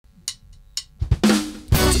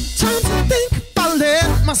Sometimes I think if I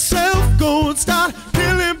let myself go and start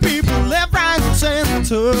killing people left, right, and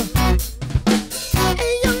center.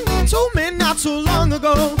 A young man told me not so long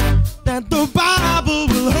ago that the Bible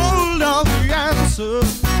will hold all the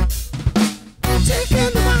answers.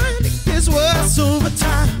 Taking the mind, it gets worse over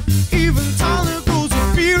time. Even taller grows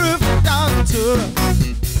the fear of the doctor.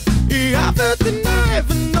 Yeah, I've heard the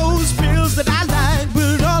knife and those pills that I like,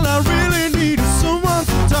 but all I really need is someone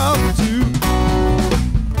to talk to.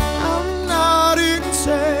 I'm not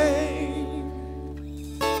insane.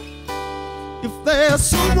 If there's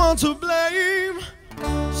someone to blame,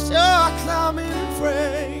 sure, climb in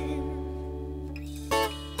frame.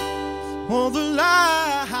 All the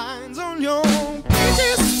lines on your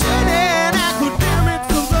pages turning academic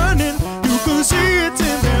for learning. You can see it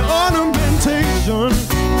in their ornamentation.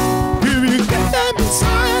 If you get them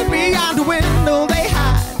inside, beyond the window they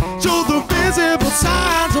hide. Show the visible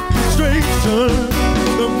signs of frustration.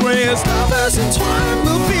 The grayest lovers entwined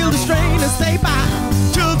will feel the strain as they bind.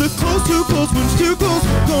 Till the close too close when too close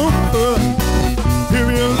will comfort. If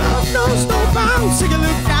your love knows no bounds, take a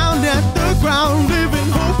look down at the ground. Live in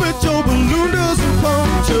hope that your balloon doesn't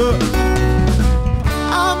puncture.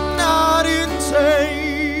 I'm not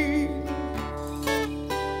insane.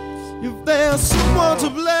 If there's someone to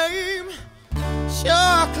blame,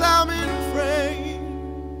 sure, climb in frame.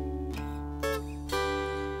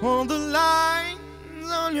 On the lines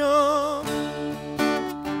on your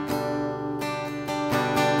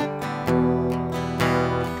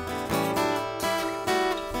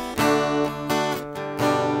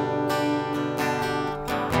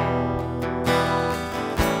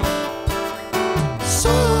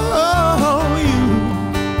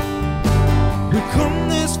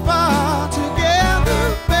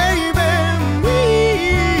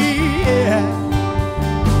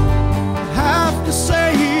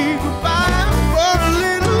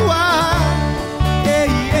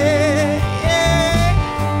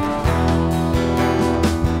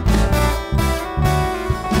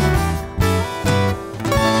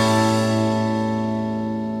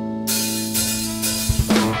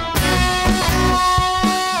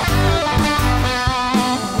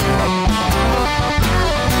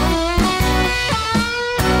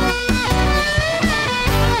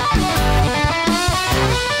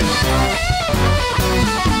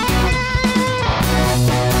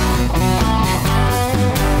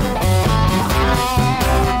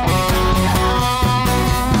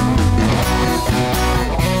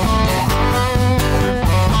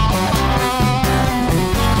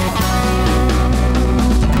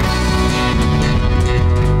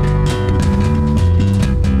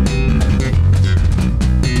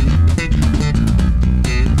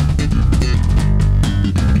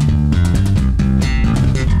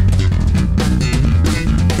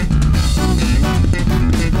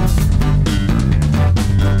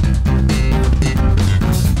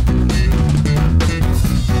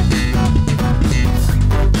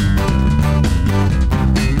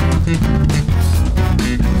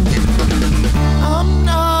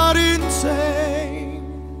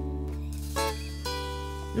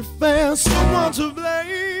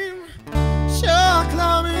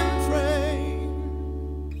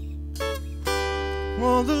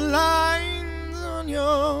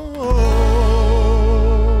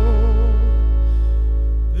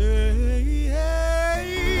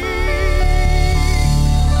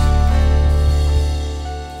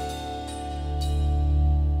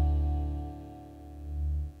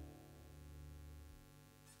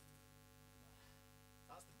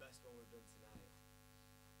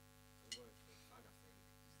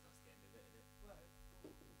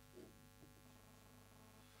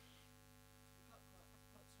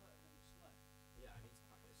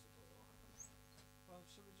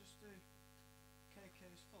Shall we just do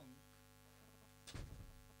KK's fun?